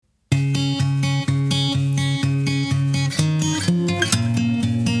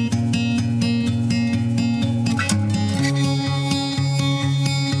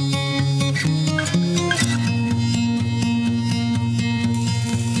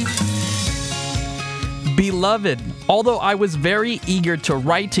Beloved, although I was very eager to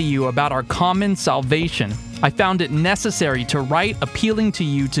write to you about our common salvation, I found it necessary to write appealing to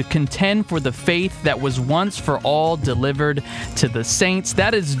you to contend for the faith that was once for all delivered to the saints.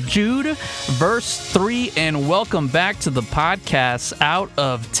 That is Jude, verse 3, and welcome back to the podcast out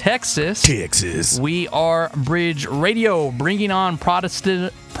of Texas. We are Bridge Radio, bringing on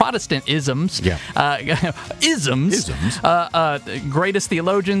Protestantisms, greatest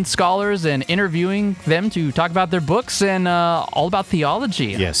theologians, scholars, and interviewing them to talk about their books and all about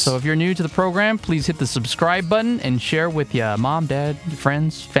theology. Yes. So if you're new to the program, please hit the subscribe button and share with your mom, dad,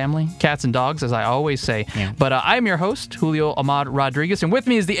 friends, family, cats, and dogs, as I always say. Yeah. But I'm your host, Julio Ahmad Rodriguez, and with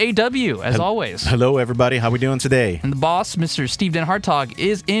me is the AW, as always. Hello, everybody. How we doing today? And the boss, Mr. Steve Den Hartog,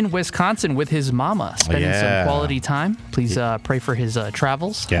 is in Wisconsin with his mama, spending some quality time. Please pray for his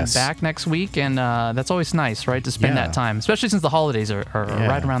travels. Yes. Back next week, and that's always nice, right, to spend that time, especially since the holidays are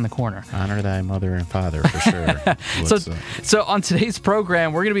right around the corner. Honor thy mother and father, for sure. So on today's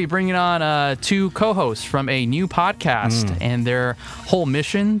program, we're going to be bringing on two co-hosts from a new podcast, and their whole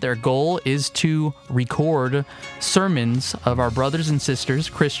mission, their goal is to record sermons of our brothers and sisters,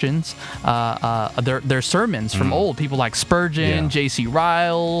 Christians, their sermons from old, people like Spurgeon, J.C.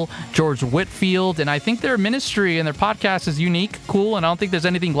 Ryle, George Whitefield, and I think their ministry and their podcast is unique, cool, and I don't think there's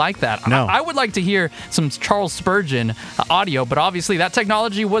anything like that. No. I would like to hear some Charles Spurgeon audio, but obviously that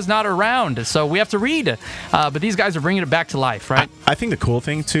technology was not around, so we have to read. But these guys are bringing it back to life, right? I think the cool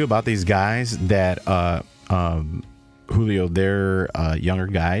thing, too, about these guys that, Julio, they're younger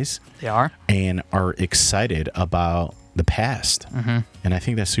guys. They are. And are excited about the past. And I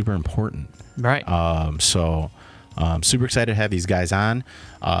think that's super important. Right. So super excited to have these guys on,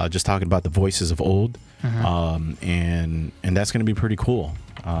 just talking about the voices of old. And that's going to be pretty cool.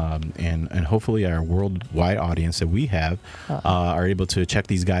 And hopefully our worldwide audience that we have are able to check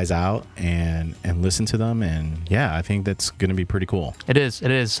these guys out and listen to them. And yeah, I think that's going to be pretty cool. It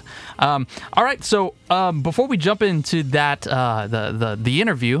is. All right. So before we jump into that, the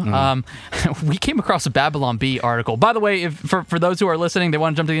interview, we came across a Babylon Bee article. By the way, if for those who are listening, they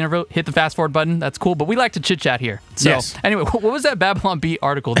want to jump to the interview, hit the fast forward button. That's cool. But we like to chit chat here. So anyway, what was that Babylon Bee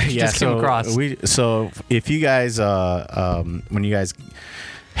article that you just came across? So if you guys, when you guys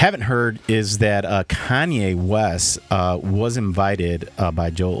haven't heard, is that Kanye West was invited by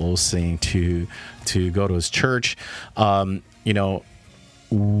Joel Osteen to go to his church. We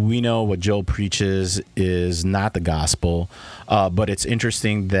know what Joel preaches is not the gospel, but it's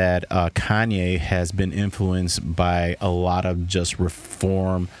interesting that Kanye has been influenced by a lot of just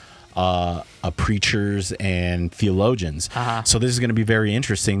reform preachers and theologians. So this is going to be very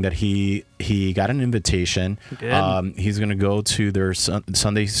interesting that he got an invitation. He's going to go to their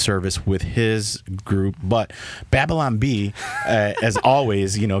Sunday service with his group, but Babylon Bee, as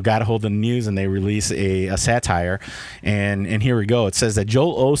always, got a hold of the news and they release a satire. And here we go. It says that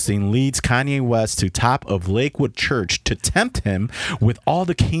Joel Osteen leads Kanye West to top of Lakewood Church to tempt him with all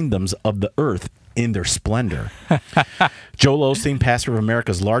the kingdoms of the earth in their splendor. Joel Osteen, pastor of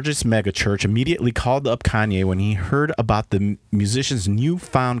America's largest megachurch, immediately called up Kanye when he heard about the musician's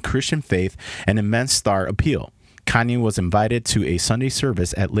newfound Christian faith and immense star appeal. Kanye was invited to a Sunday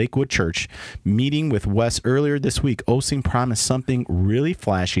service at Lakewood Church. Meeting with West earlier this week, Osteen promised something really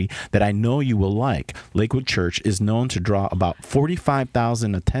flashy that I know you will like. Lakewood Church is known to draw about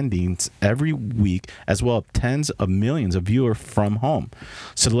 45,000 attendees every week, as well as tens of millions of viewers from home.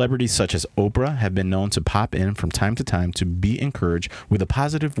 Celebrities such as Oprah have been known to pop in from time to time to be encouraged with the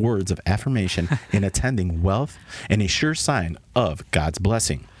positive words of affirmation in attending wealth and a sure sign of God's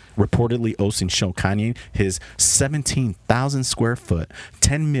blessing. Reportedly, Osteen showed Kanye his 17,000 square foot,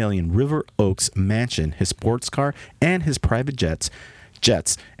 $10 million River Oaks mansion, his sports car, and his private jets,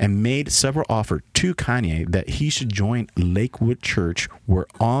 and made several offers to Kanye that he should join Lakewood Church, where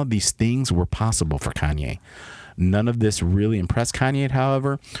all these things were possible for Kanye. None of this really impressed Kanye,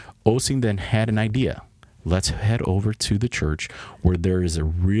 however. Osteen then had an idea. Let's head over to the church where there is a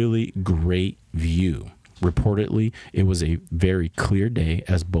really great view. Reportedly, it was a very clear day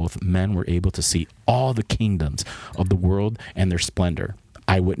as both men were able to see all the kingdoms of the world and their splendor.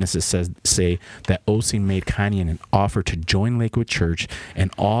 Eyewitnesses say that Osteen made Kanye an offer to join Lakewood Church,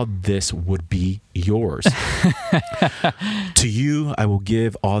 and all this would be yours. To you I will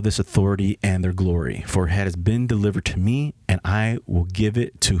give all this authority and their glory, for it has been delivered to me, and I will give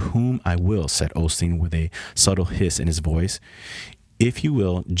it to whom I will, said Osteen with a subtle hiss in his voice. If you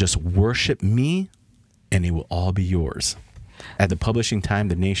will, just worship me, and it will all be yours. At the publishing time,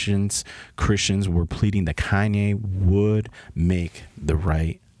 the nation's Christians were pleading that Kanye would make the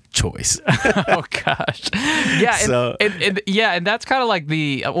right choice. Oh gosh, yeah. So- and that's kind of like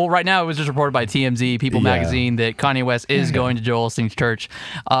right now it was just reported by TMZ, People Magazine, that Kanye West is going to Joel Osteen's church,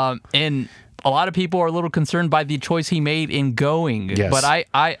 and a lot of people are a little concerned by the choice he made in going. Yes. But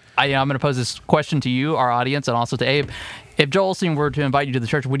I'm going to pose this question to you, our audience, and also to Abe. If Joel Osteen were to invite you to the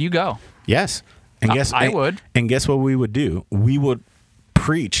church, would you go? Yes. And I would. And guess what we would do? We would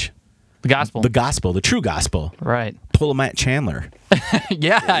preach The gospel. the true gospel. Right. Pull a Matt Chandler.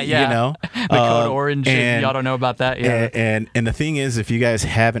 Yeah. You know, the Code Orange. Y'all don't know about that. Yeah. And the thing is, if you guys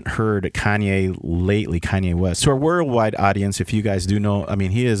haven't heard Kanye lately, Kanye West, to our worldwide audience, if you guys do know, I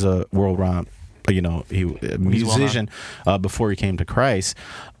mean, he is a world-renowned, a musician before he came to Christ.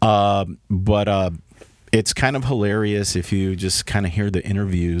 But it's kind of hilarious if you just kind of hear the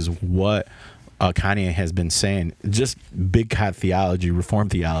interviews, what Kanye has been saying, just big cat theology, reform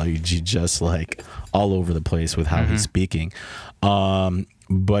theology, just like all over the place with how he's speaking.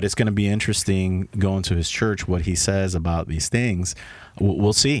 But it's going to be interesting going to his church, what he says about these things.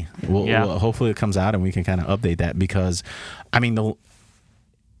 We'll see. We'll hopefully it comes out and we can kind of update that, because, I mean, the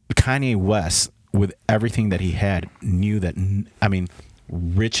Kanye West, with everything that he had, knew that, I mean,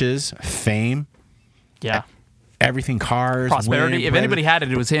 riches, fame, everything, cars, prosperity. winning, If anybody had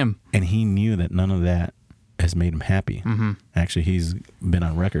it, it was him. and he knew that none of that has made him happy. Actually, he's been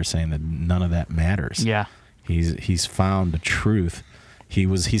on record saying that none of that matters. Yeah. He's found the truth.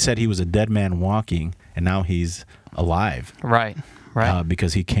 He said he was a dead man walking, and now he's alive. Right.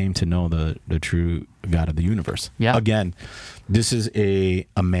 Because he came to know the true God of the universe. Yeah. Again, this is a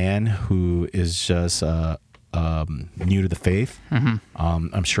man who is just new to the faith.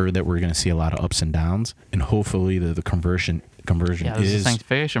 I'm sure that we're going to see a lot of ups and downs, and hopefully the conversion there's a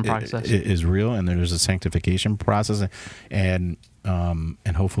sanctification process is real, and there's a sanctification process, and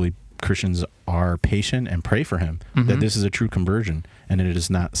hopefully Christians are patient and pray for him that this is a true conversion, and it is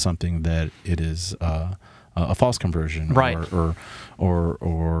not something that it is a false conversion, right?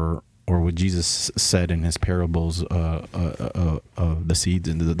 Or what Jesus said in his parables of the seeds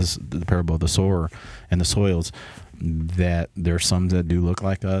and the parable of the sower and the soils, that there are some that do look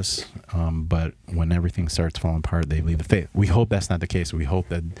like us, but when everything starts falling apart, they leave the faith. We hope that's not the case. We hope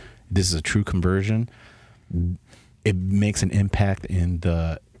that this is a true conversion. It makes an impact in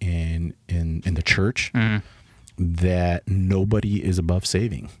the church that nobody is above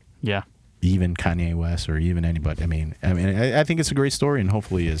saving. Yeah. Even Kanye West or even anybody. I mean, I think it's a great story, and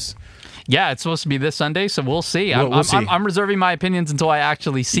hopefully is. Yeah, it's supposed to be this Sunday, so we'll see. We'll see. I'm reserving my opinions until I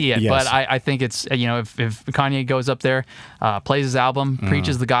actually see it. Yes. But I think it's, if Kanye goes up there, plays his album,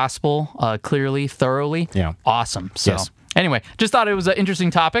 preaches the gospel clearly, thoroughly, awesome. So. Yes. Anyway, just thought it was an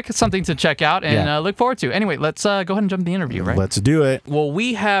interesting topic, something to check out and look forward to. Anyway, let's go ahead and jump into the interview, right? Let's do it. Well,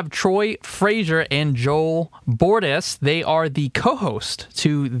 we have Troy Frazier and Joel Bordas. They are the co-host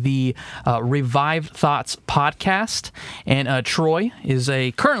to the Revived Thoughts podcast. And Troy is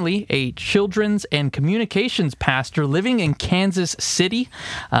currently a children's and communications pastor living in Kansas City.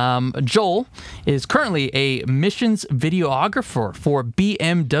 Joel is currently a missions videographer for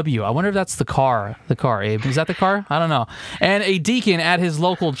BMW. I wonder if that's the car, Abe. Is that the car? I don't know. And a deacon at his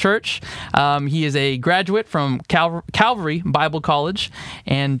local church. He is a graduate from Calvary Bible College,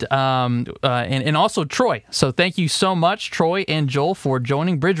 and also Troy. So thank you so much, Troy and Joel, for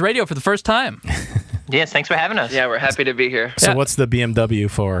joining Bridge Radio for the first time. Yes, thanks for having us. Yeah, we're happy to be here. So what's the BMW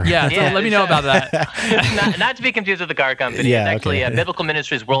for? Yeah, so let me know about that. not to be confused with the car company. Yeah, it's actually okay. Biblical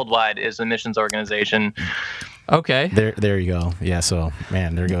Ministries Worldwide is a missions organization. Okay. There you go. Yeah. So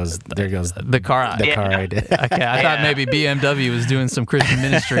man, there goes the car. The car idea. Okay, I thought maybe BMW was doing some Christian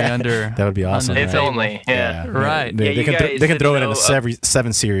ministry under. That would be awesome. If right? only. Yeah. Right. They can throw it in a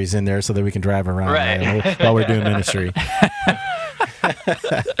 7 Series in there so that we can drive around while we're doing ministry.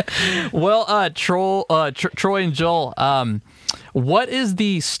 Well, Troy and Joel, what is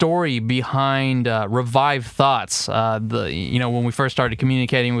the story behind Revived Thoughts? When we first started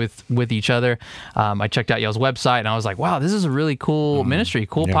communicating with each other, I checked out y'all's website and I was like, wow, this is a really cool ministry,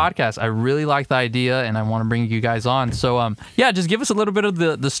 cool podcast. I really like the idea and I want to bring you guys on. So, just give us a little bit of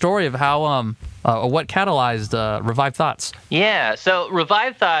the story of how what catalyzed Revived Thoughts. Yeah, so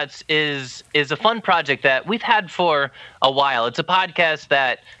Revived Thoughts is a fun project that we've had for a while. It's a podcast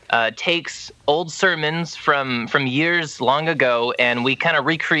that takes old sermons from years long ago, and we kind of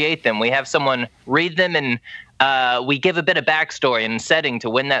recreate them. We have someone read them, and we give a bit of backstory and setting to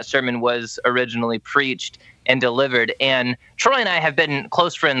when that sermon was originally preached and delivered. And Troy and I have been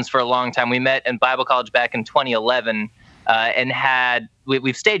close friends for a long time. We met in Bible college back in 2011, and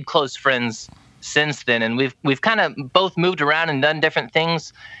we've stayed close friends since then. And we've kind of both moved around and done different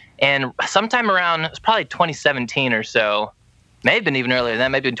things. And sometime around, it's probably 2017 or so, may have been even earlier than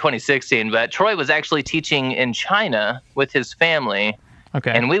that, maybe in 2016. But Troy was actually teaching in China with his family.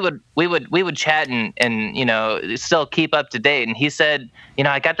 Okay. And we would chat and still keep up to date. And he said,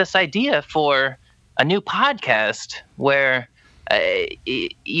 I got this idea for a new podcast where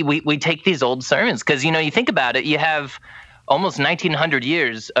we take these old sermons, because you think about it, you have almost 1900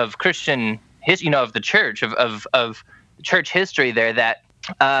 years of Christian history, of the church, of church history there that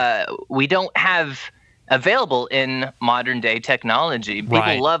we don't have available in modern day technology.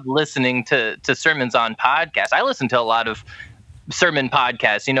 People love listening to sermons on podcasts. I listen to a lot of sermon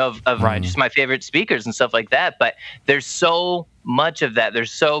podcasts, of just my favorite speakers and stuff like that. But there's so much of that.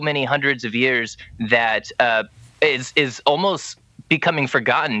 There's so many hundreds of years that is almost becoming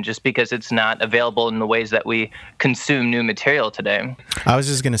forgotten just because it's not available in the ways that we consume new material today. I was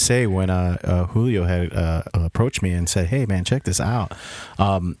just going to say, when Julio had approached me and said, hey, man, check this out.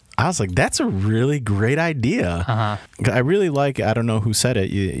 I was like, that's a really great idea. I really like, I don't know who said it.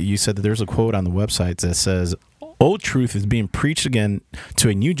 You said that there's a quote on the website that says, old truth is being preached again to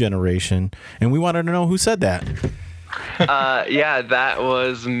a new generation. And we wanted to know who said that. Yeah, that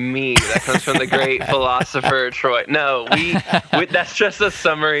was me. That comes from the great philosopher Troy. No, we that's just a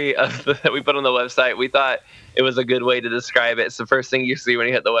summary of that we put on the website. We thought it was a good way to describe it. It's the first thing you see when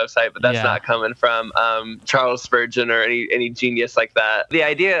you hit the website, but that's not coming from Charles Spurgeon or any genius like that. The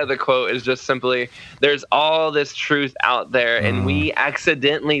idea of the quote is just simply, there's all this truth out there, and we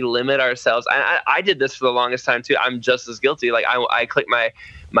accidentally limit ourselves. I did this for the longest time too. I'm just as guilty. Like I click my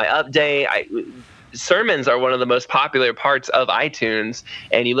update. Sermons are one of the most popular parts of iTunes,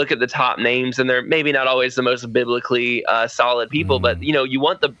 and you look at the top names, and they're maybe not always the most biblically solid people, but you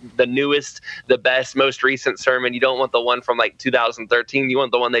want the newest, the best, most recent sermon. You don't want the one from like 2013. You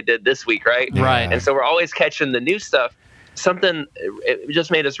want the one they did this week, right? Right. And so we're always catching the new stuff. It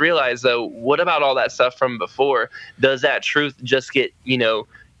just made us realize, though, what about all that stuff from before? Does that truth just get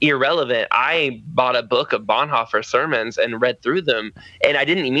irrelevant? I bought a book of Bonhoeffer sermons and read through them, and I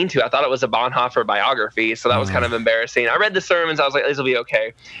didn't mean to. I thought it was a Bonhoeffer biography, so that was kind of embarrassing. I read the sermons. I was like, this will be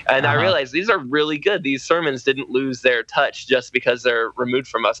okay. And I realized these are really good. These sermons didn't lose their touch just because they're removed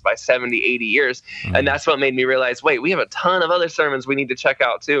from us by 70, 80 years. And that's what made me realize, wait, we have a ton of other sermons we need to check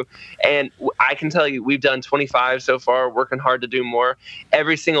out too. And I can tell you, we've done 25 so far, working hard to do more.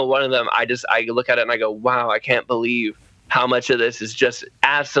 Every single one of them, I look at it and I go, wow, I can't believe how much of this is just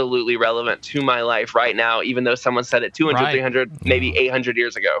absolutely relevant to my life right now, even though someone said it 200, 300, maybe 800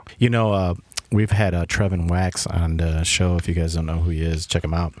 years ago. We've had Trevin Wax on the show. If you guys don't know who he is, check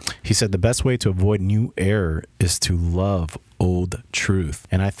him out. He said the best way to avoid new error is to love old truth.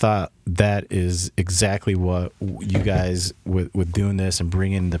 And I thought that is exactly what you guys, with doing this and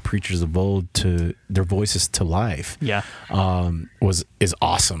bringing the preachers of old to their voices to life, is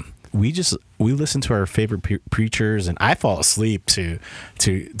awesome. We listen to our favorite preachers, and I fall asleep to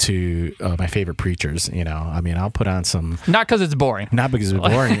my favorite preachers. I'll put on some, not because it's boring, not because it's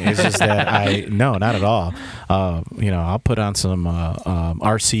boring. It's just that no, not at all. I'll put on some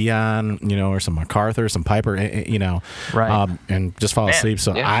RC on, or some MacArthur, some Piper, and just fall asleep.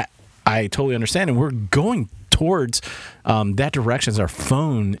 So I totally understand, and we're going towards that direction. Our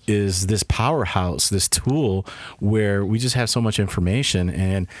phone is this powerhouse, this tool where we just have so much information.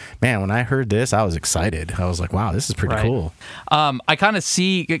 And man, when I heard this, I was excited. I was like, wow, this is pretty cool. I kind of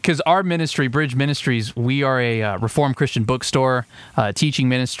see, because our ministry, Bridge Ministries, we are a Reformed Christian bookstore, teaching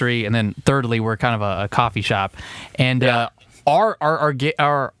ministry, and then thirdly, we're kind of a coffee shop. And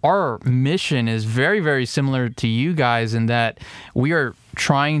our mission is very, very similar to you guys in that we are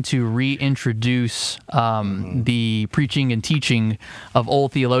trying to reintroduce the preaching and teaching of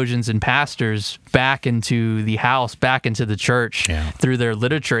old theologians and pastors back into the house, back into the church through their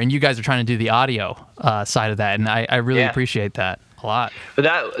literature. And you guys are trying to do the audio side of that, and I really appreciate that a lot. But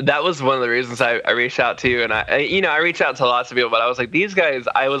that was one of the reasons I reached out to you, and I reached out to lots of people, but I was like, these guys,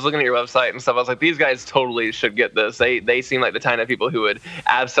 I was looking at your website and stuff, I was like, these guys totally should get this. They seem like the kind of people who would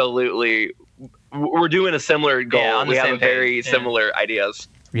absolutely, we're doing a similar goal. We have very similar ideas.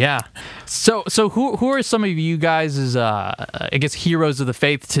 Yeah. So who are some of you guys' I guess heroes of the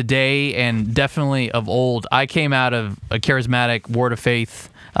faith today, and definitely of old? I came out of a charismatic Word of Faith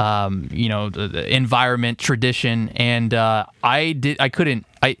environment, tradition, and my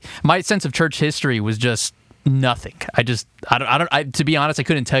sense of church history was just nothing. To be honest, I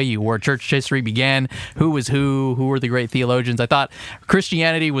couldn't tell you where church history began, who was who were the great theologians. I thought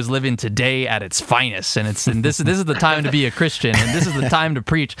Christianity was living today at its finest, and this is the time to be a Christian, and this is the time to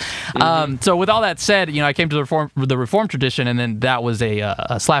preach. So with all that said, I came to the Reformed tradition, and then that was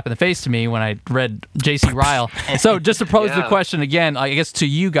a slap in the face to me when I read J.C. Ryle. So just to pose the question again, I guess to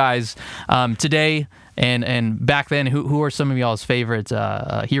you guys today, And back then, who are some of y'all's favorite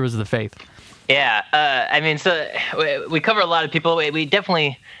heroes of the faith? Yeah, I mean, so we cover a lot of people. We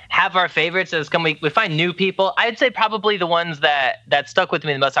definitely have our favorites. As we find new people. I'd say probably the ones that stuck with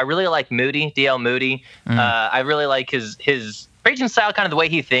me the most. I really like Moody, D.L. Moody. I really like his preaching style, kind of the way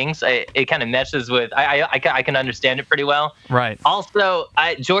he thinks. It kind of meshes with. I can understand it pretty well. Right. Also,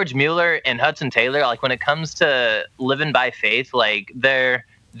 George Mueller and Hudson Taylor. Like when it comes to living by faith, like their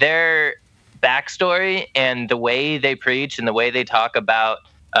backstory and the way they preach and the way they talk about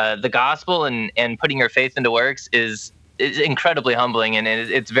the gospel and putting your faith into works is incredibly humbling, and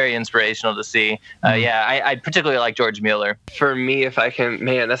it's very inspirational to see. I particularly like George Mueller. For me, if I can,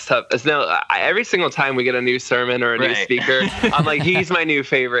 man, that's tough. Every single time we get a new sermon or a new speaker, I'm like, he's my new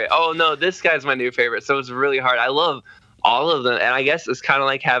favorite. Oh no, this guy's my new favorite. So it's really hard. I love all of them, and I guess it's kind of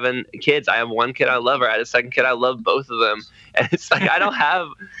like having kids. I have one kid I love, or I had a second kid I love both of them, and it's like I don't have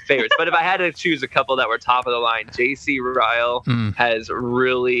favorites. But if I had to choose a couple that were top of the line, J.C. Ryle has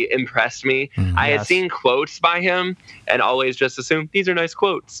really impressed me. I had seen quotes by him and always just assumed these are nice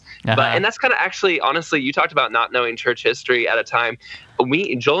quotes. And that's kind of actually, honestly, you talked about not knowing church history at a time.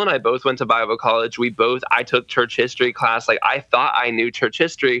 Joel and I both went to Bible college. I took church history class. Like I thought I knew church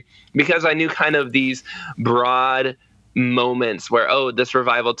history because I knew kind of these broad moments where, this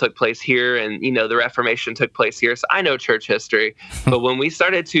revival took place here and, the Reformation took place here. So I know church history. But when we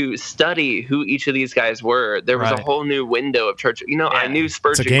started to study who each of these guys were, there was a whole new window of church. I knew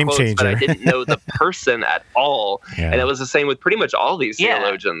Spurgeon quotes, but I didn't know the person at all. And it was the same with pretty much all these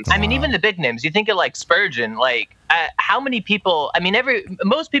theologians. I mean, even the big names, you think of like Spurgeon, like how many people, I mean,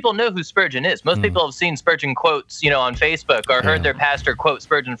 most people know who Spurgeon is. Most people have seen Spurgeon quotes, on Facebook or heard their pastor quote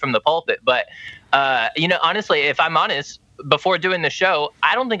Spurgeon from the pulpit. But, honestly, if I'm honest, before doing the show,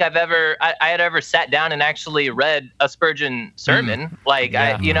 I don't think I had ever sat down and actually read a Spurgeon sermon.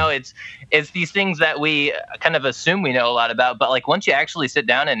 It's these things that we kind of assume we know a lot about, but like once you actually sit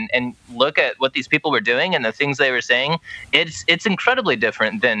down and look at what these people were doing and the things they were saying, it's incredibly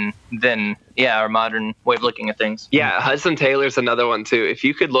different than our modern way of looking at things. Yeah, Hudson Taylor's another one too. If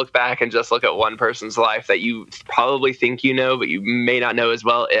you could look back and just look at one person's life that you probably think you know, but you may not know as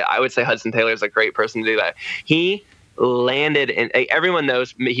well, I would say Hudson Taylor is a great person to do that. He landed, and everyone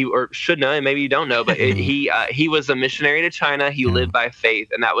knows or should know, and maybe you don't know, but he was a missionary to China. He lived by faith,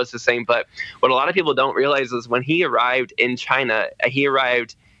 and that was the same. But what a lot of people don't realize is when he arrived in China, he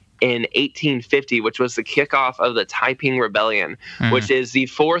arrived in 1850, which was the kickoff of the Taiping Rebellion, which is the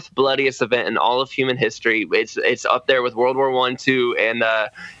fourth bloodiest event in all of human history. It's up there with World War I, II,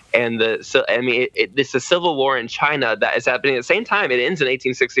 it's a civil war in China that is happening at the same time. It ends in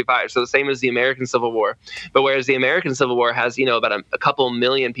 1865, so the same as the American Civil War. But whereas the American Civil War has, about a couple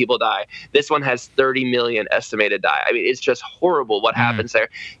million people die, this one has 30 million estimated die. I mean, it's just horrible what happens there.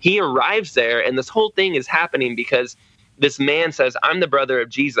 He arrives there, and this whole thing is happening because this man says, "I'm the brother of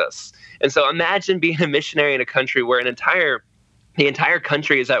Jesus." And so imagine being a missionary in a country where the entire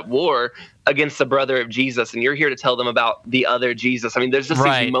country is at war against the brother of Jesus, and you're here to tell them about the other Jesus. I mean, there's just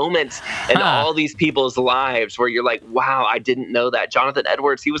these moments in all these people's lives where you're like, wow, I didn't know that. Jonathan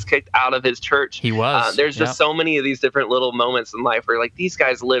Edwards, he was kicked out of his church. He was. There's just so many of these different little moments in life where like these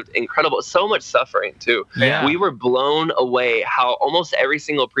guys lived incredible, so much suffering too. Yeah. We were blown away how almost every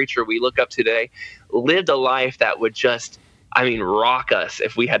single preacher we look up today lived a life that would just, rock us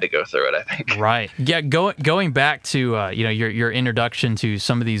if we had to go through it, I think. Right. Yeah. Going back to your introduction to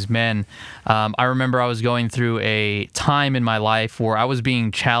some of these men, I remember I was going through a time in my life where I was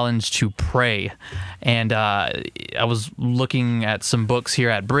being challenged to pray, and I was looking at some books here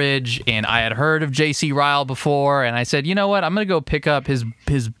at Bridge, and I had heard of J.C. Ryle before, and I said, you know what, I'm going to go pick up this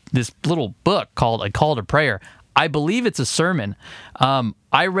little book called A Call to Prayer. I believe it's a sermon.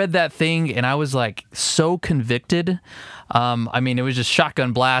 I read that thing and I was like so convicted. It was just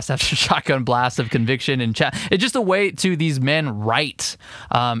shotgun blast after shotgun blast of conviction, and it's just a way to these men write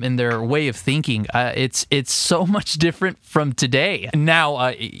in their way of thinking. It's so much different from today. Now,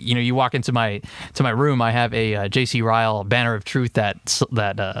 you walk into my room. I have a J.C. Ryle Banner of Truth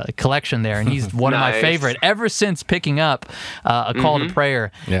that collection there, and he's one of my favorite ever since picking up A Call to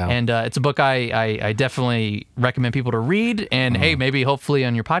Prayer. Yeah. And it's a book I definitely recommend people to read. And hey, maybe hopefully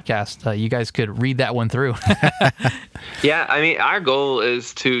on your podcast, you guys could read that one through. Yeah, our goal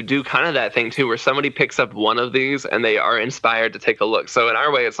is to do kind of that thing too, where somebody picks up one of these and they are inspired to take a look. So in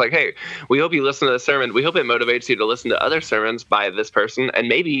our way, it's like, hey, we hope you listen to the sermon. We hope it motivates you to listen to other sermons by this person and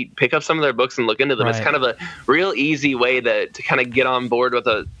maybe pick up some of their books and look into them. Right. It's kind of a real easy way to kind of get on board with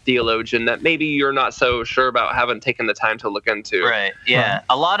a theologian that maybe you're not so sure about, haven't taken the time to look into. Right. Yeah.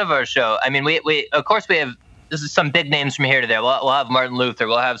 A lot of our show, we of course we have this is some big names from here to there. We'll have Martin Luther.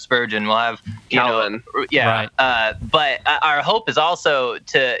 We'll have Spurgeon. We'll have Calvin. Yeah. Right. But our hope is also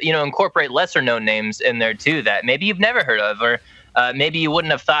to incorporate lesser known names in there too that maybe you've never heard of, or maybe you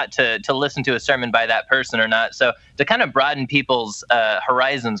wouldn't have thought to listen to a sermon by that person or not. So to kind of broaden people's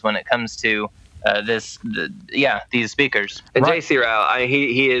horizons when it comes to these speakers. And J.C. Ryle,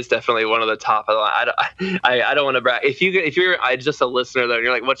 he is definitely one of the top of the line. I don't want to brag. If you're just a listener though, and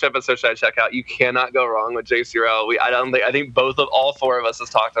you're like, which episode should I check out? You cannot go wrong with J.C. Ryle. I think all four of us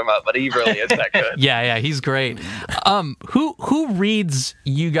has talked him up, but he really is that good. Yeah, he's great. Who reads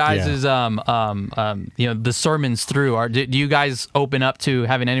you guys' the sermons through? Do you guys open up to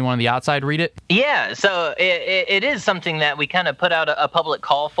having anyone on the outside read it? Yeah, so it is something that we kind of put out a public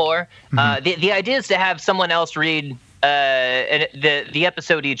call for. The idea is to have someone else read the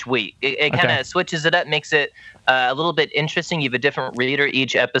episode each week. It kind of switches it up, makes it a little bit interesting. You have a different reader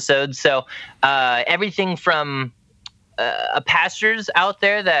each episode. So everything from pastors out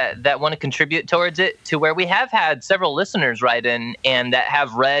there that want to contribute towards it, to where we have had several listeners write in and that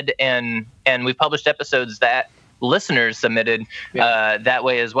have read and we've published episodes that listeners submitted that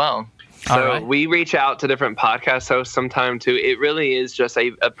way as well. So we reach out to different podcast hosts sometime too. It really is just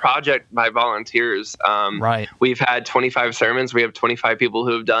a project by volunteers. Right. We've had 25 sermons. We have 25 people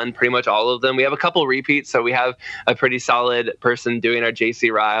who have done pretty much all of them. We have a couple repeats. So we have a pretty solid person doing our J.C.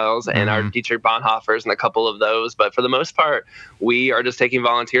 Ryles and our Dietrich Bonhoeffers and a couple of those. But for the most part, we are just taking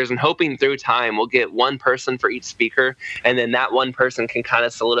volunteers and hoping through time we'll get one person for each speaker. And then that one person can kind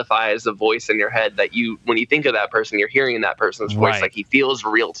of solidify as a voice in your head that when you think of that person, you're hearing that person's voice, like he feels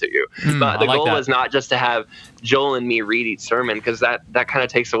real to you. But the goal is not just to have Joel and me read each sermon, because that kind of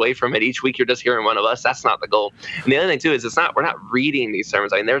takes away from it. Each week you're just hearing one of us. That's not the goal. And the other thing too is we're not reading these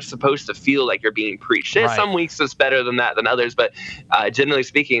sermons. I mean, they're supposed to feel like you're being preached. Right. Some weeks it's better than others, but generally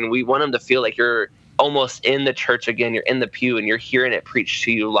speaking, we want them to feel like you're almost in the church again. You're in the pew and you're hearing it preached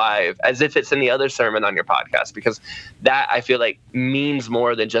to you live, as if it's in the other sermon on your podcast, because that I feel like means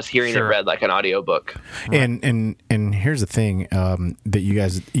more than just hearing it read like an audiobook. And here's the thing, that you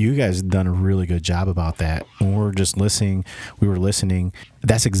guys have done a really good job about that. When we were listening,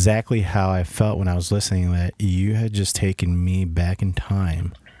 that's exactly how I felt when I was listening, that you had just taken me back in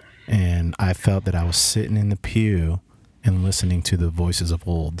time, and I felt that I was sitting in the pew and listening to the voices of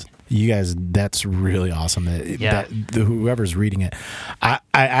old. You guys, that's really awesome. That whoever's reading it,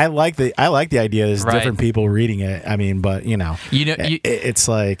 I like the idea. There's different people reading it. I mean, but it's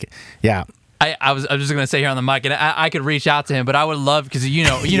like, yeah. I was just gonna say here on the mic, and I could reach out to him, but I would love, because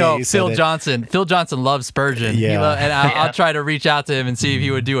Phil Johnson. Phil Johnson loves Spurgeon. Yeah, I'll try to reach out to him and see if he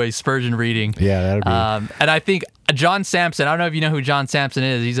would do a Spurgeon reading. Yeah, that'd be. And I think John Sampson. I don't know if you know who John Sampson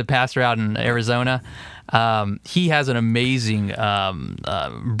is. He's a pastor out in Arizona. He has an amazing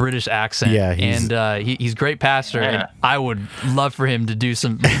British accent, and he's a great pastor. And I would love for him to do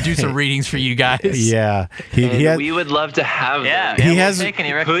some readings for you guys. Yeah, we would love to have them. He has.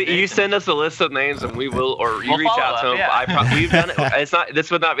 You send us a list of names, and we'll reach out to him. We've done it. This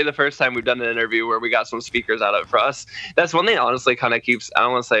would not be the first time we've done an interview where we got some speakers out of it. For us, that's one thing. Honestly, kind of keeps. I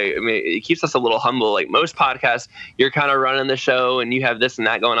don't want to say. I mean, it keeps us a little humble. Like most podcasts, you're kind of running the show, and you have this and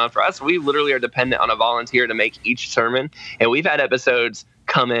that going on. For us, we literally are dependent on a volunteer to make each sermon, and we've had episodes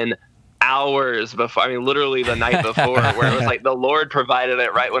come in hours before, literally the night before, where it was like the Lord provided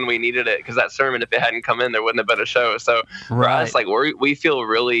it right when we needed it, because that sermon, if it hadn't come in, there wouldn't have been a show. So for us, like we feel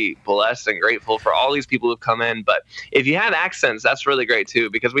really blessed and grateful for all these people who've come in. But if you have accents, that's really great too,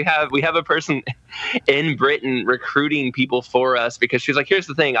 because we have a person in Britain recruiting people for us, because she's like, here's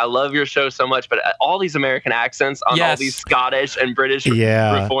the thing, I love your show so much, but all these American accents on all these Scottish and British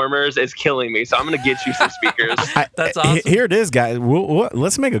reformers is killing me. So I'm going to get you some speakers. That's awesome. Here it is, guys.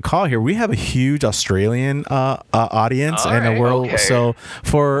 Let's make a call here. We have a huge Australian audience in the world. Okay. So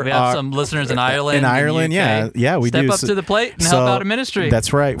we have some listeners in Ireland. We Step do. Up to the plate and help out a ministry.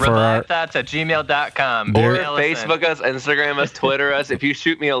 That's right. ReviveThoughts@gmail.com. Or Facebook us, Instagram us, Twitter us. If you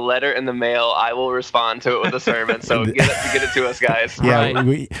shoot me a letter in the mail, I will respond to it with a sermon. So get it to us, guys.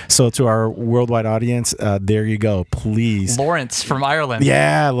 Yeah. So to our worldwide audience, there you go. Please. Lawrence from Ireland.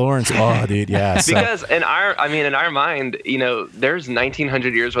 Yeah, Lawrence. Oh, dude. Yeah. Because in our mind, there's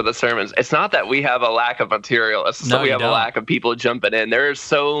 1900 years worth of sermons. It's not that we have a lack of material. It's that we have a lack of people jumping in. There are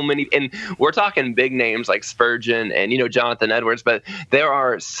so many, and we're talking big names like Spurgeon and Jonathan Edwards, but there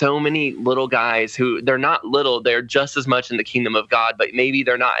are so many little guys who, they're not little, they're just as much in the kingdom of God, but maybe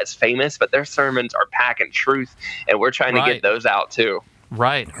they're not as famous, but their sermons are packing truth, and we're trying to get those out too.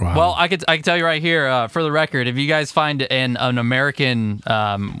 Right. Wow. Well, I can tell you right here, for the record, if you guys find an American,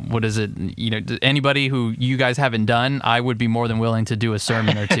 what is it? Anybody who you guys haven't done, I would be more than willing to do a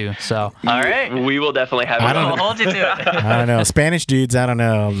sermon or two. So. All right. We will definitely have it. We'll hold you to it. I don't know. Spanish dudes, I don't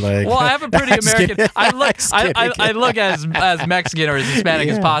know. Like, Well, I have a pretty American. I look as Mexican or as Hispanic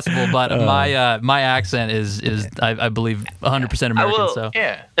as possible, but my accent is I believe 100% American. So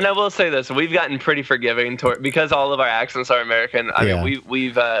Yeah. And I will say this: we've gotten pretty forgiving because all of our accents are American. I mean,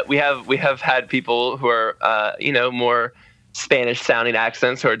 we have had people who are more Spanish sounding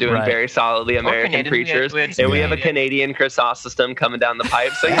accents who are doing very solidly American preachers, and we have a Canadian Chrysostom coming down the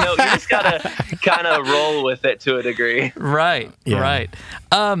pipe. So you just gotta kind of roll with it to a degree. Right.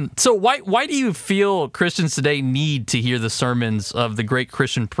 So why do you feel Christians today need to hear the sermons of the great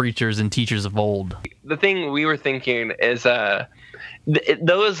Christian preachers and teachers of old? The thing we were thinking is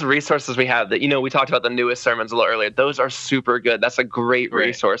those resources we have that we talked about the newest sermons a little earlier. Those are super good. That's a great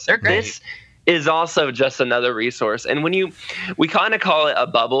resource. They're great. This is also just another resource. And we kind of call it a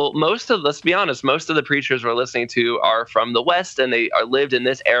bubble. Let's be honest, most of the preachers we're listening to are from the West, and they are lived in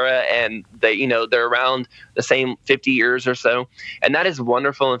this era, and they're around the same 50 years or so. And that is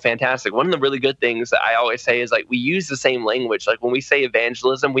wonderful and fantastic. One of the really good things that I always say is, like, we use the same language. Like, when we say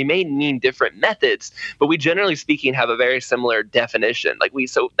evangelism, we may mean different methods, but we generally speaking have a very similar definition.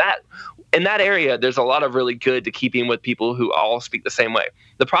 In that area, there's a lot of really good to keeping with people who all speak the same way.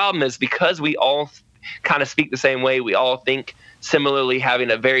 The problem is, because we all kind of speak the same way, we all think similarly, having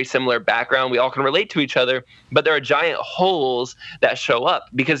a very similar background, we all can relate to each other, but there are giant holes that show up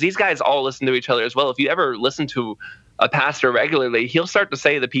because these guys all listen to each other as well. If you ever listen to a pastor regularly, he'll start to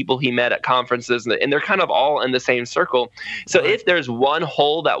say the people he met at conferences, and they're kind of all in the same circle. So if there's one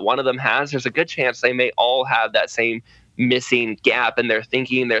hole that one of them has, there's a good chance they may all have that same missing gap in their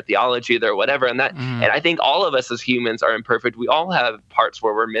thinking, their theology, their whatever. And I think all of us as humans are imperfect. We all have parts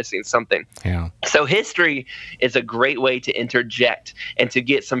where we're missing something. Yeah. So history is a great way to interject and to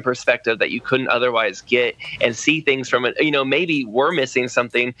get some perspective that you couldn't otherwise get, and see things from it. Maybe we're missing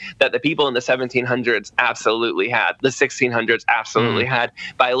something that the people in the 1700s absolutely had, the 1600s absolutely had.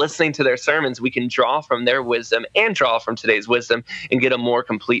 By listening to their sermons, we can draw from their wisdom and draw from today's wisdom and get a more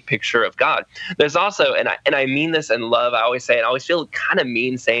complete picture of God. There's also, and I mean this in love, I always say it, I always feel kind of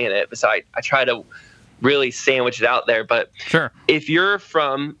mean saying it, so I try to really sandwich it out there. But sure, if you're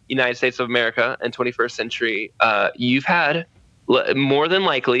from United States of America in 21st century, you've had more than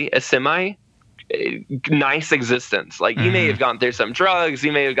likely a semi nice existence. Like, you may have gone through some drugs,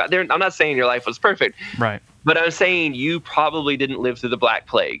 you may have got there. I'm not saying your life was perfect, right? But I'm saying you probably didn't live through the Black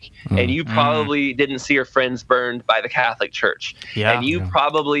Plague, and you probably didn't see your friends burned by the Catholic Church, and you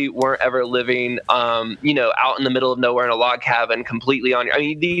probably weren't ever living, out in the middle of nowhere in a log cabin completely on your. I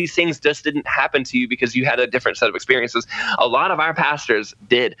mean, these things just didn't happen to you because you had a different set of experiences. A lot of our pastors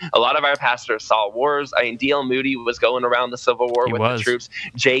did. A lot of our pastors saw wars. I mean, D.L. Moody was going around the Civil War with the troops.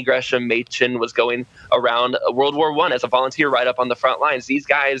 J. Gresham Machen was going around World War I as a volunteer right up on the front lines. These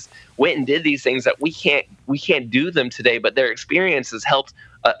guys went and did these things that we can't do them today, but their experiences helped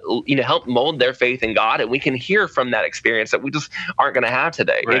mold their faith in God, and we can hear from that experience that we just aren't going to have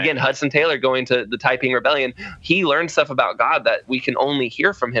today. Right. Again, Hudson Taylor going to the Taiping Rebellion, he learned stuff about God that we can only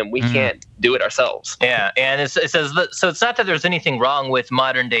hear from him. We can't do it ourselves. Yeah, and it says that, so it's not that there's anything wrong with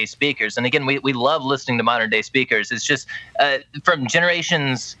modern day speakers, and again, we love listening to modern day speakers. It's just from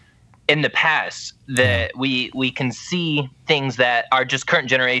generations in the past that we can see things that our just current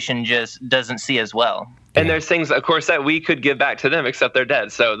generation just doesn't see as well. And there's things, of course, that we could give back to them, except they're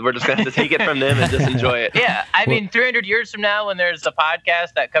dead. So we're just going to have to take it from them and just enjoy it. Yeah. I mean, 300 years from now, when there's a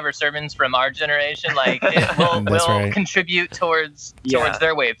podcast that covers sermons from our generation, like, we'll contribute towards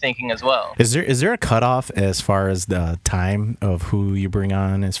their way of thinking as well. Is there a cutoff as far as the time of who you bring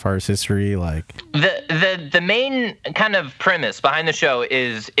on as far as history? Like, the main kind of premise behind the show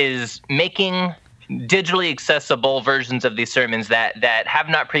is making digitally accessible versions of these sermons that have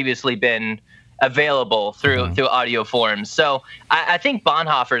not previously been available through audio forms. So I think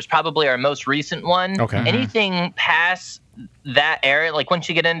Bonhoeffer is probably our most recent one. Okay. Anything past that era, like once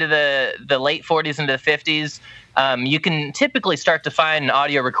you get into the late 40s into the 50s, you can typically start to find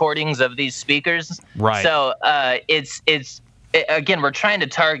audio recordings of these speakers. Right. So again, we're trying to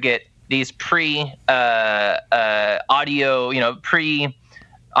target these pre-audio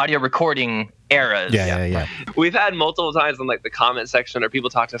recording eras. Yeah. We've had multiple times in like the comment section, or people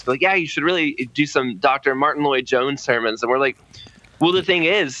talk to us like, yeah, you should really do some Dr. Martin Lloyd-Jones sermons. And we're like, Well, the thing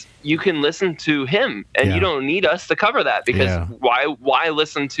is, you can listen to him, and you don't need us to cover that, because why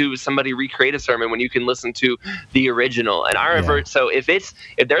listen to somebody recreate a sermon when you can listen to the original? And I revert. So if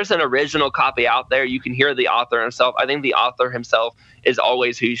there's an original copy out there, you can hear the author himself. I think the author himself is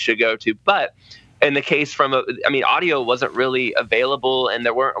always who you should go to. But in the case audio wasn't really available, and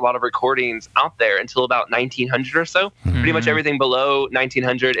there weren't a lot of recordings out there until about 1900 or so. Mm-hmm. Pretty much everything below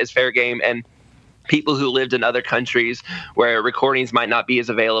 1900 is fair game, and people who lived in other countries where recordings might not be as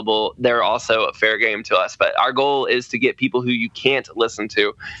available, they're also a fair game to us. But our goal is to get people who you can't listen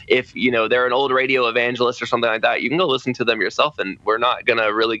to. If they're an old radio evangelist or something like that, you can go listen to them yourself, and we're not going to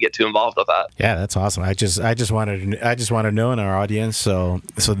really get too involved with that. Yeah, that's awesome. I just want to know in our audience, so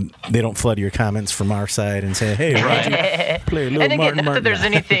they don't flood your comments from our side and say, "Hey, Roger, play a little and again, Martin." Not that there's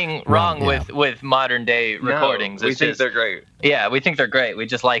anything wrong with modern day recordings. No, we think they're great. Yeah, we think they're great. We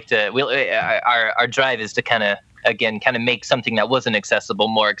just like to. Our drive is to kind of make something that wasn't accessible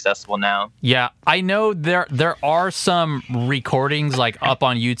more accessible now. Yeah, I know there are some recordings like up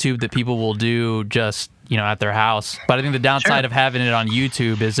on YouTube that people will do just at their house. But I think the downside of having it on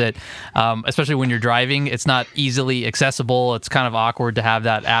YouTube is that, especially when you're driving, it's not easily accessible. It's kind of awkward to have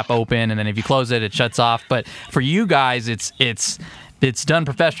that app open, and then if you close it, it shuts off. But for you guys, it's done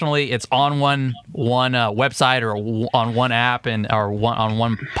professionally. It's on one website or on one app on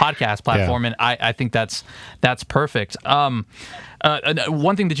one podcast platform, and I think that's perfect. One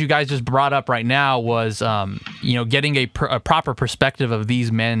thing that you guys just brought up right now was getting a proper perspective of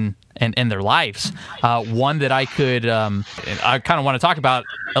these men and their lives. One that I kind of want to talk about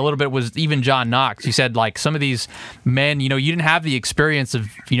a little bit was even John Knox. You said like some of these men, you didn't have the experience of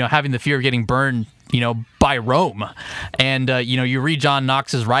having the fear of getting burned by Rome. And, you read John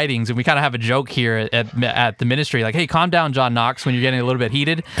Knox's writings, and we kind of have a joke here at the ministry, like, hey, calm down, John Knox, when you're getting a little bit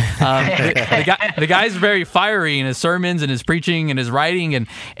heated. The guy's very fiery in his sermons and his preaching and his writing,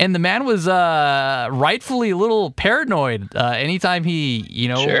 and the man was rightfully a little paranoid anytime he,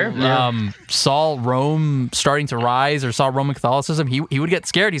 saw Rome starting to rise or saw Roman Catholicism. He would get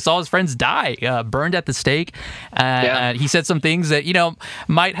scared. He saw his friends die, burned at the stake. He said some things that,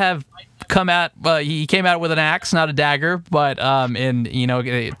 might have he came out with an axe, not a dagger, but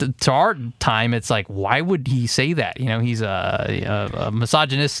to our time, it's like, why would he say that? He's a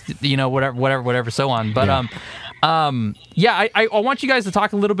misogynist, whatever, so on. But I want you guys to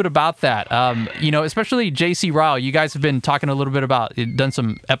talk a little bit about that. Especially J.C. Ryle. You guys have been talking a little bit about, done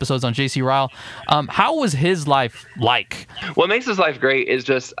some episodes on J.C. Ryle. How was his life like? What makes his life great is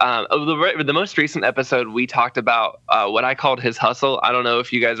just the most recent episode we talked about what I called his hustle. I don't know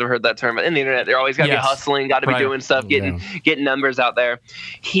if you guys have heard that term, but in the internet, they're always got to be hustling, got to be doing stuff, getting numbers out there.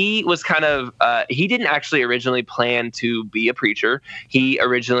 He was kind of he didn't actually originally plan to be a preacher. He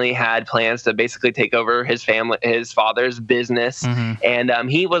originally had plans to basically take over his father's business. Mm-hmm. And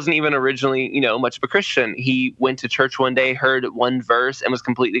he wasn't even originally, much of a Christian. He went to church one day, heard one verse, and was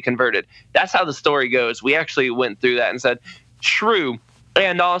completely converted. That's how the story goes. We actually went through that and said, true.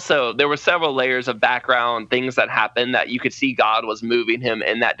 And also, there were several layers of background things that happened that you could see God was moving him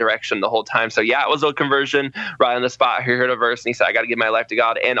in that direction the whole time. So, it was a conversion right on the spot. He heard a verse and he said, I got to give my life to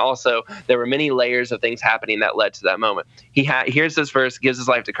God. And also, there were many layers of things happening that led to that moment. He hears this verse, gives his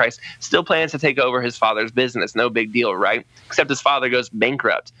life to Christ, still plans to take over his father's business. No big deal, right? Except his father goes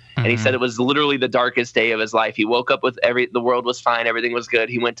bankrupt. And he said it was literally the darkest day of his life. He woke up with the world was fine. Everything was good.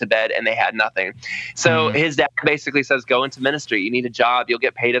 He went to bed and they had nothing. So his dad basically says, go into ministry. You need a job. You'll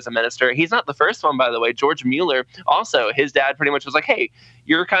get paid as a minister. He's not the first one, by the way. George Mueller, also, his dad pretty much was like, hey,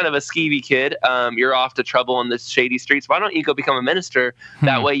 you're kind of a skeevy kid. You're off to trouble in the shady streets. Why don't you go become a minister?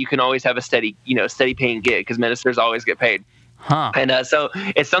 That way you can always have a steady paying gig, because ministers always get paid. Huh. And so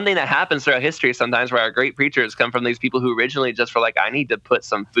it's something that happens throughout history sometimes, where our great preachers come from these people who originally just were like, I need to put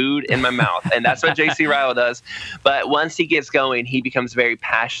some food in my mouth. And that's what J.C. Ryle does. But once he gets going, he becomes very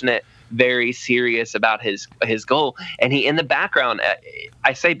passionate, very serious about his goal. And he, in the background,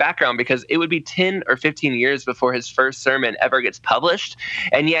 I say background because it would be 10 or 15 years before his first sermon ever gets published.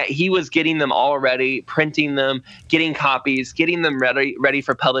 And yet he was getting them all ready, printing them, getting copies, getting them ready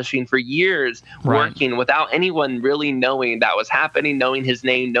for publishing for years, working without anyone really knowing that was happening, knowing his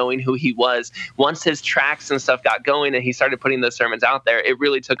name, knowing who he was. Once his tracks and stuff got going and he started putting those sermons out there, it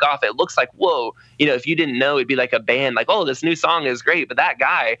really took off. It looks like, whoa, if you didn't know, it'd be like a band, like, oh, this new song is great. But that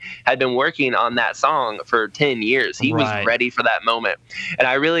guy had been working on that song for 10 years. He was ready for that moment. And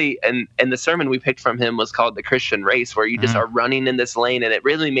I really, and the sermon we picked from him was called The Christian Race, where you just are running in this lane. And it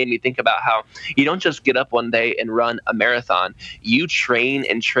really made me think about how you don't just get up one day and run a marathon. You train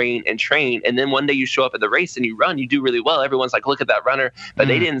and train and train. And then one day you show up at the race and you run, you do really well. Everyone's like, look at that runner. But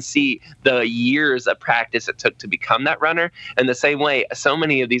they didn't see the years of practice it took to become that runner. And the same way, so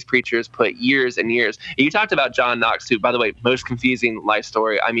many of these preachers put years and years. You talked about John Knox, too. By the way, most confusing life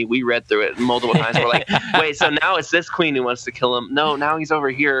story. I mean, we read through it multiple times. We're like, wait, so now it's this queen who wants to kill him. No, now he's over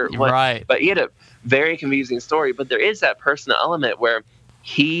here. What? Right. But he had a very confusing story. But there is that personal element where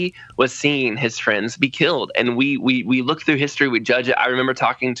he was seeing his friends be killed. And we look through history, we judge it. I remember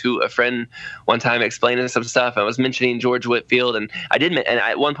talking to a friend one time explaining some stuff. I was mentioning George Whitefield, and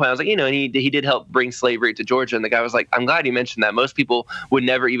at one point I was like, and he did help bring slavery to Georgia. And the guy was like, I'm glad you mentioned that. Most people would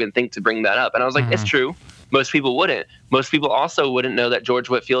never even think to bring that up. And I was like, it's true. Most people wouldn't. Most people also wouldn't know that George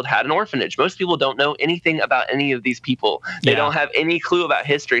Whitefield had an orphanage. Most people don't know anything about any of these people. They don't have any clue about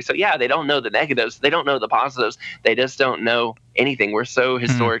history. So yeah, they don't know the negatives. They don't know the positives. They just don't know anything. We're so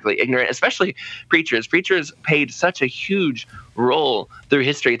historically ignorant, especially preachers. Preachers played such a huge role through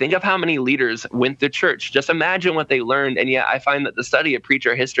history. Think of how many leaders went to church. Just imagine what they learned. And yet I find that the study of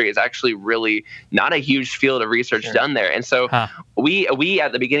preacher history is actually really not a huge field of research done there. And so we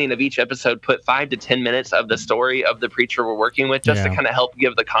at the beginning of each episode put 5 to 10 minutes of the story of the preacher we're working with just to kind of help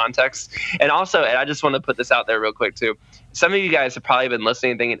give the context. And also, and I just want to put this out there real quick too. Some of you guys have probably been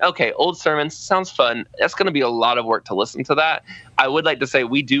listening and thinking, okay, old sermons sounds fun. That's going to be a lot of work to listen to that. I would like to say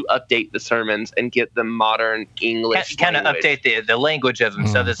we do update the sermons and get the modern English kind of update the language of them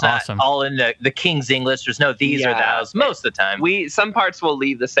so that's not all in the King's English. There's no these or thous most of the time. Some parts will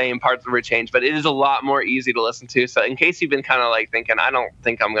leave the same, parts will change, but it is a lot more easy to listen to. So in case you've been kind of like thinking, I don't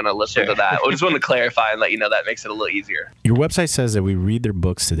think I'm going to listen to that, I just want to clarify and let you know that makes it a little easier. Your website says that we read their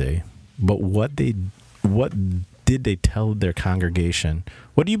books today, but what did they tell their congregation?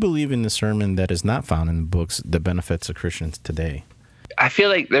 What do you believe in the sermon that is not found in the books that benefits the Christians today? I feel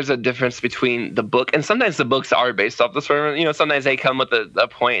like there's a difference between the book, and sometimes the books are based off the sermon. Sometimes they come with a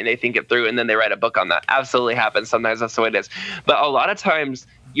point and they think it through and then they write a book on that. Absolutely happens. Sometimes that's the way it is. But a lot of times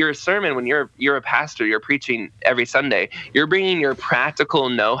your sermon, when you're a pastor, you're preaching every Sunday, you're bringing your practical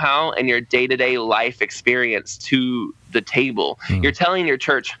know-how and your day-to-day life experience to the table. You're telling your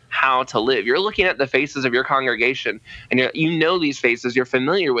church how to live. You're looking at the faces of your congregation and you know these faces, you're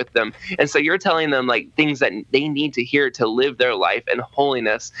familiar with them. And so you're telling them like things that they need to hear to live their life in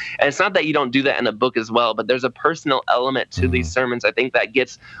holiness. And it's not that you don't do that in a book as well, but there's a personal element to these sermons, I think, that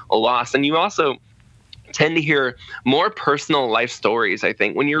gets lost. And you also tend to hear more personal life stories, I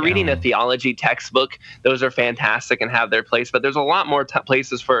think. When you're reading a theology textbook, those are fantastic and have their place, but there's a lot more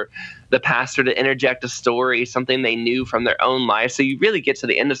places for the pastor to interject a story, something they knew from their own life. So you really get to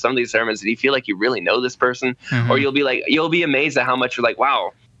the end of some of these sermons and you feel like you really know this person, or you'll be amazed at how much you're like,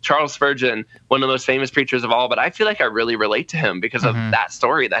 wow, Charles Spurgeon, one of the most famous preachers of all, but I feel like I really relate to him because of that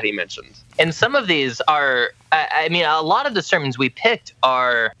story that he mentioned. And some of these are, a lot of the sermons we picked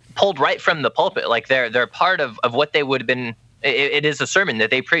are pulled right from the pulpit. Like they're part of what they would have been. It is a sermon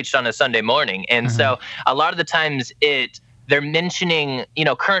that they preached on a Sunday morning. And so a lot of the times they're mentioning,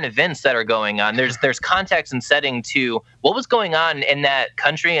 current events that are going on. There's context and setting to what was going on in that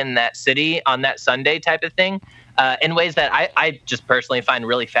country, in that city on that Sunday type of thing, in ways that I just personally find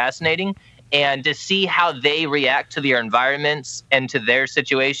really fascinating. And to see how they react to their environments and to their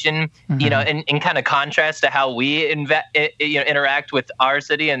situation, in kind of contrast to how we interact with our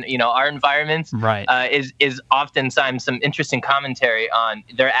city and our environments, is oftentimes some interesting commentary on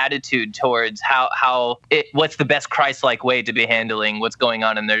their attitude towards what's the best Christ-like way to be handling what's going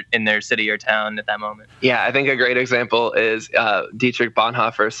on in their city or town at that moment. Yeah, I think a great example is Dietrich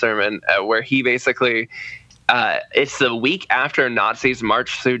Bonhoeffer's sermon, where he basically. It's the week after Nazis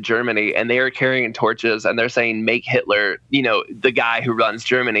marched through Germany and they are carrying torches and they're saying, make Hitler, the guy who runs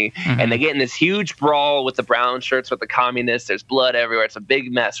Germany. And they get in this huge brawl with the brown shirts with the communists. There's blood everywhere. It's a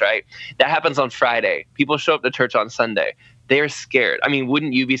big mess, right? That happens on Friday. People show up to church on Sunday. They're scared. I mean,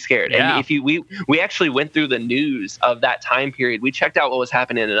 wouldn't you be scared? Yeah. And if we actually went through the news of that time period, we checked out what was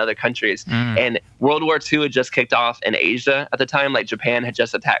happening in other countries. And World War II had just kicked off in Asia at the time. Like Japan had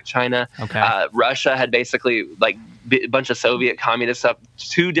just attacked China. Russia had basically a bunch of Soviet communists up.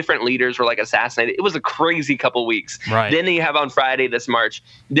 2 different leaders were assassinated. It was a crazy couple weeks. Right. Then you have on Friday this march.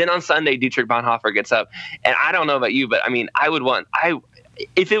 Then on Sunday, Dietrich Bonhoeffer gets up. And I don't know about you, but I mean,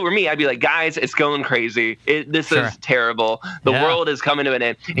 if it were me, I'd be like, guys, it's going crazy. This is terrible. The world is coming to an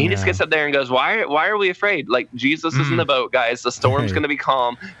end. And he just gets up there and goes, why are we afraid? Like, Jesus is in the boat, guys. The storm's going to be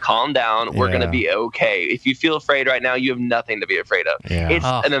calm. Calm down. We're going to be okay. If you feel afraid right now, you have nothing to be afraid of. It's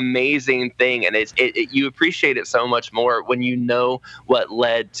an amazing thing, and you appreciate it so much more when you know what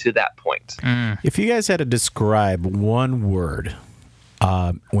led to that point. If you guys had to describe one word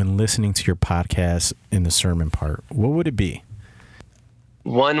when listening to your podcast in the sermon part, what would it be?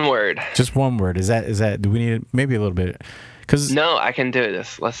 One word. Just one word. Is that? Do we need maybe a little bit? No, I can do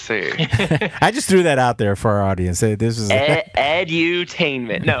this. Let's see. I just threw that out there for our audience. This is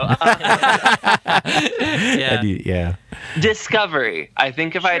edutainment. No. Discovery. I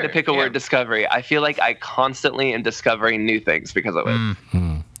think if I had to pick a word, discovery. I feel like I constantly am discovering new things because of it.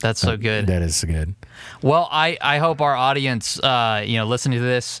 That's so good. That is good. Well, I hope our audience, listening to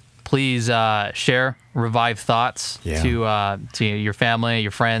this, please share Revive thoughts to your family,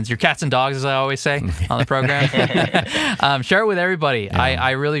 your friends, your cats and dogs, as I always say on the program. Share it with everybody. Yeah.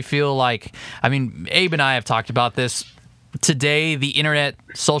 I really feel like, Abe and I have talked about this. Today, the internet,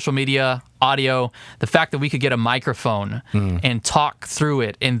 social media, audio, the fact that we could get a microphone and talk through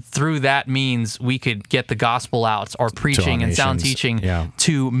it, and through that means we could get the gospel out, or preaching and sound teaching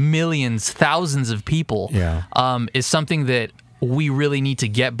to millions, thousands of people, is something that we really need to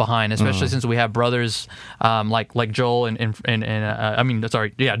get behind, especially since we have brothers like Joel Joel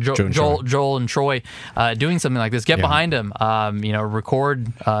and Troy doing something like this. Get behind them.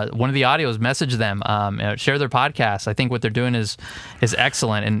 Record one of the audios, message them, share their podcast. I think what they're doing is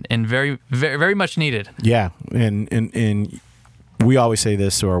excellent and very, very, very much needed. Yeah, and we always say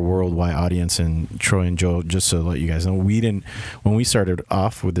this to our worldwide audience, and Troy and Joel, just to let you guys know, when we started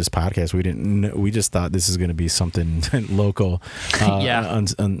off with this podcast, we just thought this is going to be something local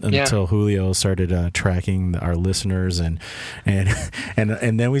until Julio started tracking our listeners, and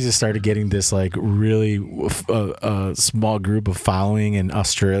then we just started getting this like really small group of following in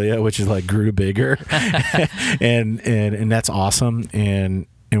Australia, which is like grew bigger, and that's awesome. And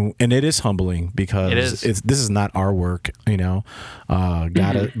it is humbling because this is not our work, God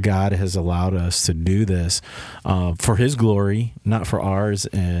has allowed us to do this for His glory, not for ours,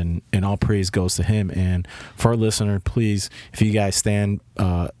 and all praise goes to Him. And for our listener, please, if you guys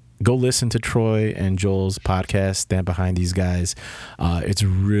go listen to Troy and Joel's podcast. Stand behind these guys. It's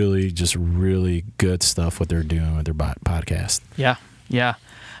really just really good stuff what they're doing with their podcast. Yeah.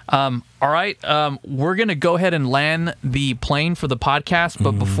 All right, we're going to go ahead and land the plane for the podcast,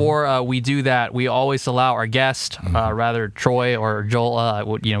 but before we do that, we always allow our guest, rather Troy or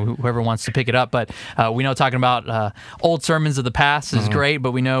Joel, whoever wants to pick it up, but we know talking about old sermons of the past is great,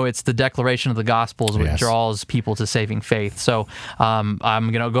 but we know it's the declaration of the Gospels which draws people to saving faith. So I'm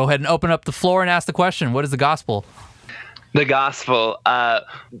going to go ahead and open up the floor and ask the question, what is the gospel? The gospel,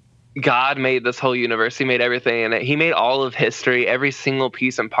 God made this whole universe. He made everything in it. He made all of history, every single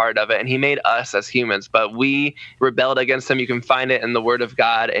piece and part of it. And He made us as humans, but we rebelled against Him. You can find it in the Word of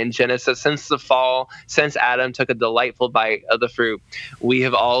God in Genesis. Since the fall, since Adam took a delightful bite of the fruit, we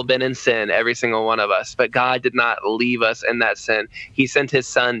have all been in sin, every single one of us. But God did not leave us in that sin. He sent His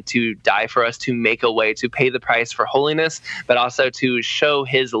Son to die for us, to make a way, to pay the price for holiness, but also to show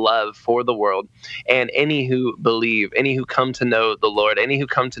His love for the world. And any who believe, any who come to know the Lord, any who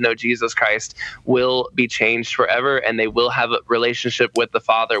come to know Jesus Christ will be changed forever, and they will have a relationship with the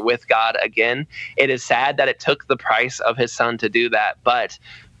Father, with God again. It is sad that it took the price of His Son to do that, but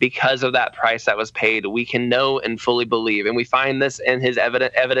because of that price that was paid, we can know and fully believe. And we find this in His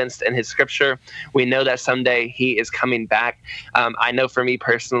evidence in His scripture. We know that someday He is coming back. I know for me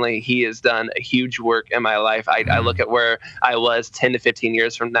personally, He has done a huge work in my life. I look at where I was 10 to 15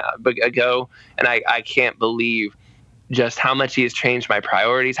 years ago, and I can't believe just how much He has changed my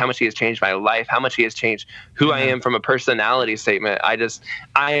priorities, how much He has changed my life, how much He has changed who I am from a personality statement. I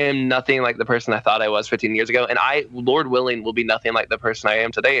am nothing like the person I thought I was 15 years ago. And I, Lord willing, will be nothing like the person I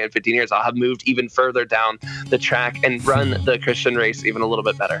am today. In 15 years, I'll have moved even further down the track and run the Christian race even a little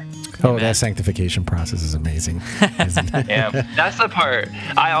bit better. Oh, that sanctification process is amazing, isn't it? Yeah, that's the part.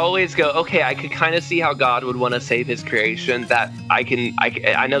 I always go, okay, I could kind of see how God would want to save His creation. That I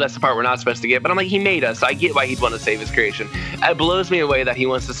know that's the part we're not supposed to get, but I'm like, He made us. I get why He'd want to save His creation. It blows me away that He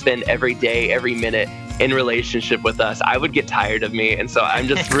wants to spend every day, every minute in relationship with us. I would get tired of me. And so I'm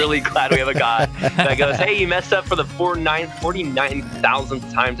just really glad we have a God that goes, hey, you messed up for the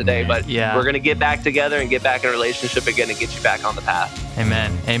 49,000th time today, but we're going to get back together and get back in a relationship again and get you back on the path.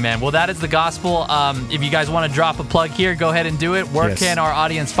 Amen. Well, that is the gospel. If you guys want to drop a plug here, go ahead and do it. Where can our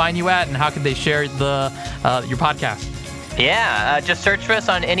audience find you at, and how can they share your podcast? Yeah, just search for us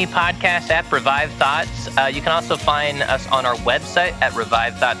on any podcast app, Revive Thoughts. You can also find us on our website at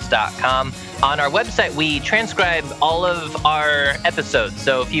revivethoughts.com. On our website, we transcribe all of our episodes.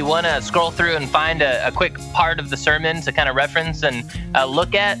 So if you want to scroll through and find a quick part of the sermon to kind of reference and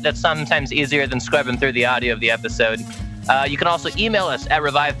look at, that's sometimes easier than scrubbing through the audio of the episode. You can also email us at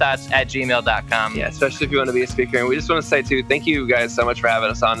revivethoughts@gmail.com. Yeah, especially if you want to be a speaker. And we just want to say, too, thank you guys so much for having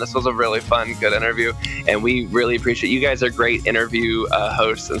us on. This was a really fun, good interview. And we really appreciate you guys are great interview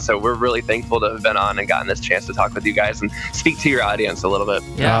hosts. And so we're really thankful to have been on and gotten this chance to talk with you guys and speak to your audience a little bit.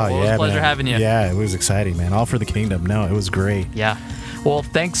 Yeah, it was a pleasure having you. Yeah, it was exciting, man. All for the kingdom. No, it was great. Yeah. Well,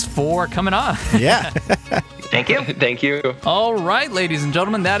 thanks for coming on. Yeah. Thank you. Thank you. All right, ladies and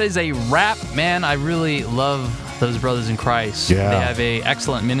gentlemen, that is a wrap. Man, I really love those brothers in Christ. Yeah. They have a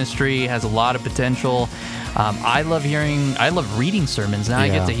excellent ministry, has a lot of potential. I love reading sermons. Now I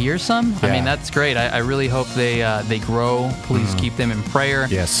get to hear some. I mean, that's great. I really hope they grow. Please keep them in prayer.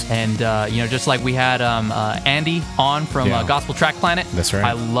 Yes. And, just like we had Andy on from Gospel Track Planet. That's right.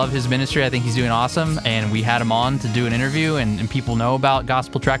 I love his ministry. I think he's doing awesome. And we had him on to do an interview, and people know about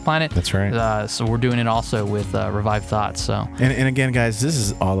Gospel Track Planet. That's right. So we're doing it also with Revive Thoughts. So. And again, guys, this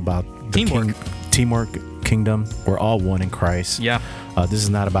is all about the teamwork, kingdom. We're all one in Christ. Yeah. This is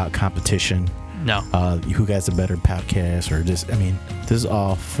not about competition. No. Who has a better podcast or this is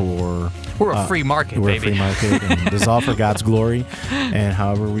all for... We're a free market, we're baby. a free market, and this is all for God's glory. And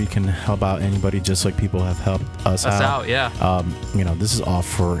however we can help out anybody, just like people have helped us out. This is all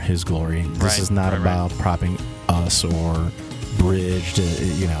for His glory. This is not about propping us or bridge to,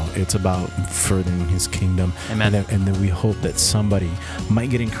 it's about furthering His kingdom. Amen. And then we hope that somebody might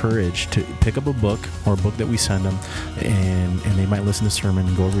get encouraged to pick up a book or a book that we send them, and they might listen to the sermon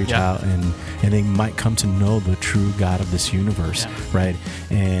and go reach out, and they might come to know the true God of this universe, right?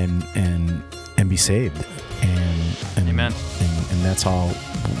 And be saved. And Amen. And that's all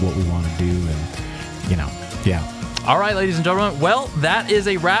what we want to do. And All right, ladies and gentlemen. Well, that is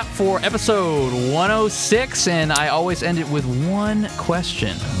a wrap for episode 106, and I always end it with one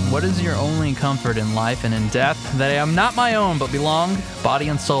question. What is your only comfort in life and in death? That I am not my own, but belong, body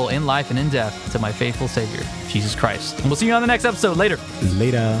and soul, in life and in death, to my faithful Savior, Jesus Christ. And we'll see you on the next episode. Later.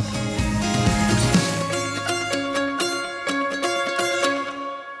 Later.